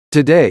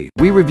Today,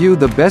 we review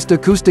the best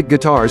acoustic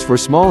guitars for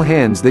small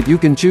hands that you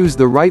can choose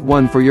the right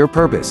one for your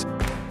purpose.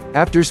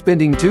 After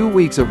spending 2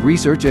 weeks of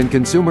research and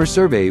consumer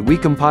survey, we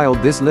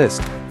compiled this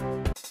list.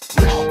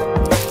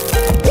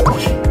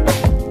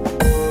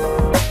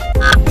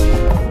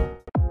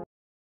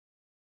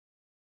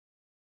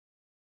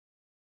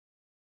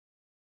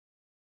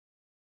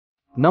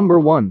 Number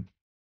 1.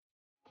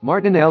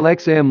 Martin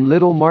LXM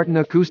Little Martin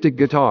Acoustic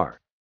Guitar.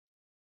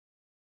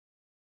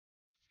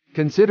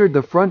 Considered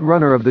the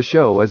front-runner of the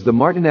show as the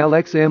Martin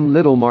LXM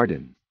Little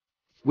Martin.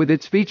 With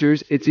its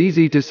features, it's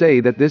easy to say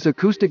that this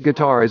acoustic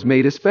guitar is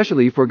made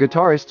especially for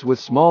guitarists with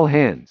small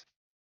hands.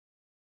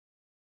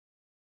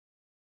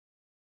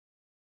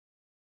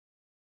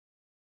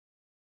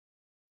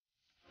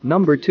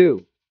 Number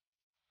 2.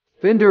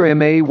 Fender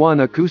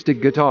MA1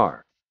 Acoustic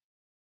Guitar.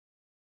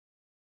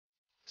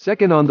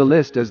 Second on the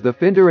list is the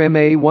Fender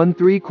MA1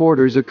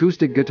 3/4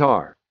 acoustic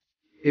guitar.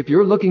 If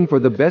you're looking for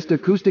the best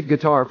acoustic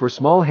guitar for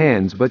small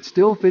hands but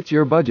still fits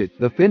your budget,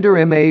 the Fender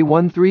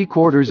MA1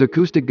 3/4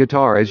 acoustic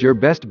guitar is your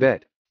best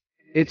bet.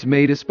 It's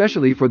made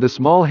especially for the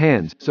small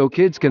hands, so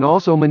kids can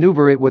also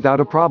maneuver it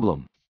without a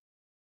problem.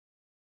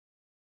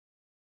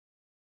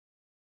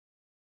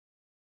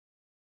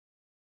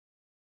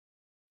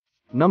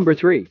 Number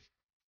 3.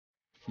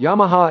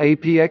 Yamaha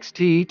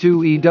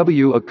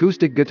APX-T2EW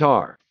Acoustic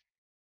Guitar.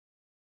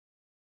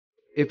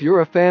 If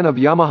you're a fan of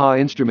Yamaha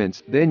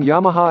instruments, then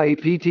Yamaha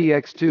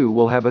APTX2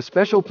 will have a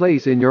special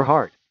place in your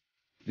heart.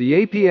 The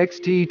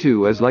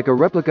APX-T2 is like a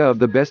replica of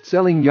the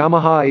best-selling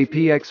Yamaha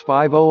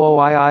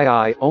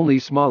APX500II, only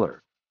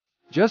smaller.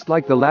 Just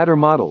like the latter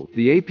model,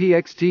 the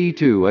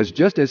APX-T2 is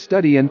just as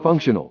sturdy and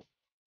functional.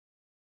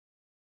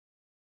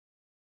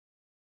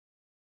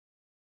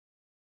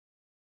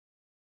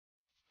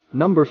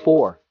 Number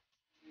 4.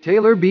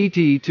 Taylor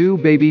BT2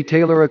 Baby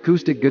Taylor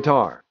Acoustic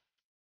Guitar.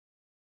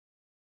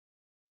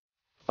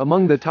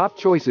 Among the top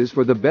choices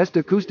for the best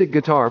acoustic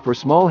guitar for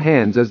small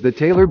hands is the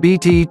Taylor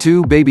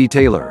BT2 Baby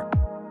Taylor.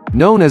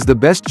 Known as the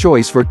best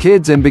choice for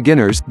kids and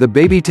beginners, the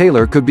Baby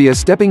Taylor could be a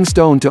stepping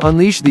stone to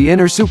unleash the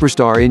inner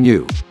superstar in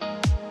you.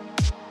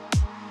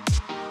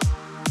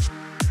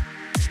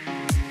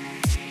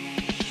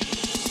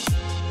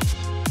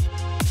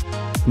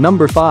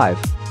 Number 5.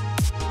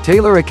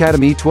 Taylor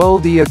Academy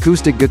 12E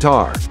Acoustic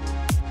Guitar.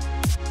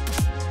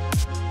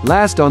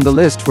 Last on the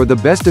list for the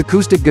best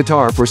acoustic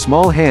guitar for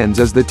small hands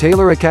is the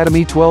Taylor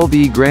Academy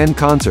 12E Grand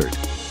Concert.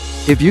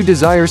 If you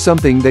desire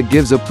something that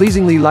gives a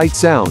pleasingly light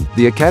sound,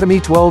 the Academy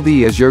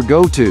 12E is your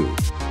go-to.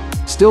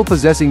 Still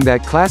possessing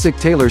that classic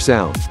Taylor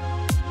sound.